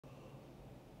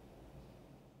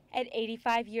At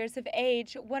 85 years of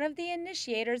age, one of the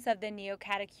initiators of the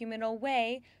Neocatechumenal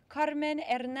Way, Carmen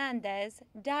Hernandez,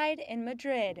 died in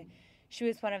Madrid. She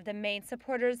was one of the main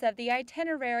supporters of the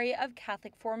itinerary of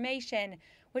Catholic formation,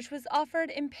 which was offered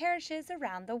in parishes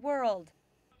around the world.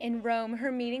 In Rome,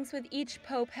 her meetings with each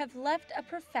pope have left a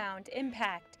profound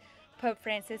impact. Pope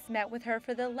Francis met with her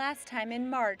for the last time in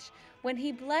March, when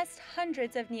he blessed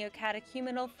hundreds of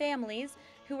neocatechumenal families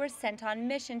who were sent on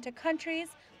mission to countries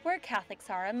where Catholics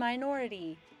are a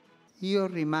minority. Io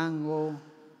rimango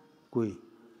qui,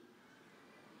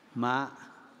 ma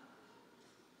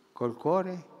col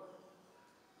cuore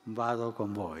vado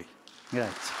con voi.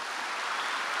 Grazie.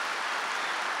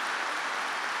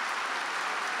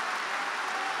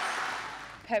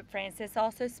 Pope Francis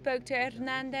also spoke to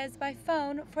Hernandez by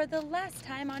phone for the last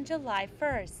time on July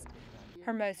 1st.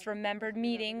 Her most remembered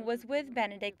meeting was with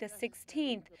Benedict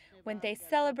XVI, when they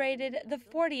celebrated the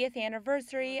 40th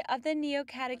anniversary of the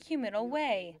Neocatechumenal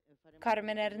Way.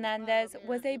 Carmen Hernandez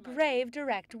was a brave,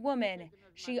 direct woman.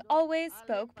 She always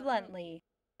spoke bluntly.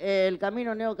 El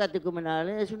camino neocatecumenal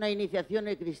es una iniciación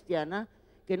cristiana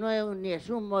que no es ni es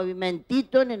un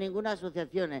movimentito ni ninguna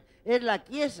asociación, es la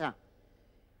Chiesa.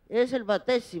 Es el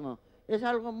battesimo, es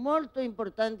algo molto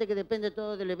importante que depende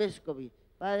todo del Vescovi,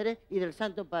 Padre, y del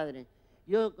Santo Padre.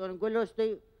 Yo con quello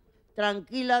estoy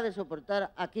tranquila de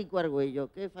soportar a Kiko Arguello,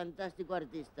 que es fantástico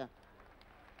artista.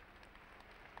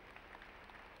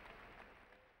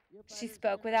 She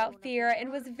spoke without fear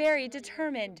and was very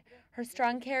determined. Her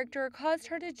strong character caused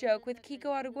her to joke with Kiko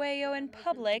Arguello in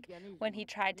public when he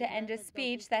tried to end a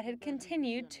speech that had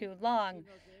continued too long.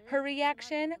 Her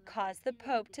reaction caused the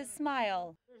Pope to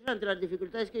smile. Ante las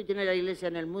dificultades que hoy tiene la Iglesia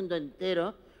en el mundo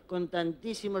entero, con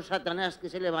tantísimos satanás que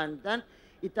se levantan,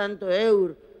 y tanto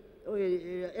euro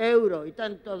y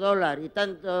tanto dólar y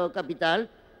tanto capital,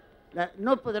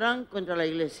 no podrán contra la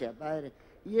Iglesia, Padre.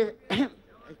 Y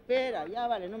espera, ya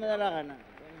vale, no me da la gana.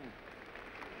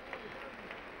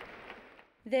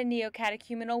 The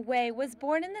Neocatechumenal Way was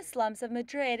born in the slums of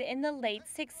Madrid in the late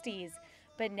 60s,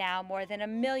 but now more than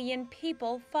 1 million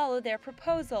people follow their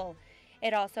proposal.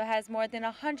 It also has more than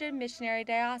 100 missionary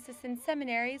diocesan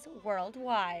seminaries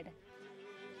worldwide.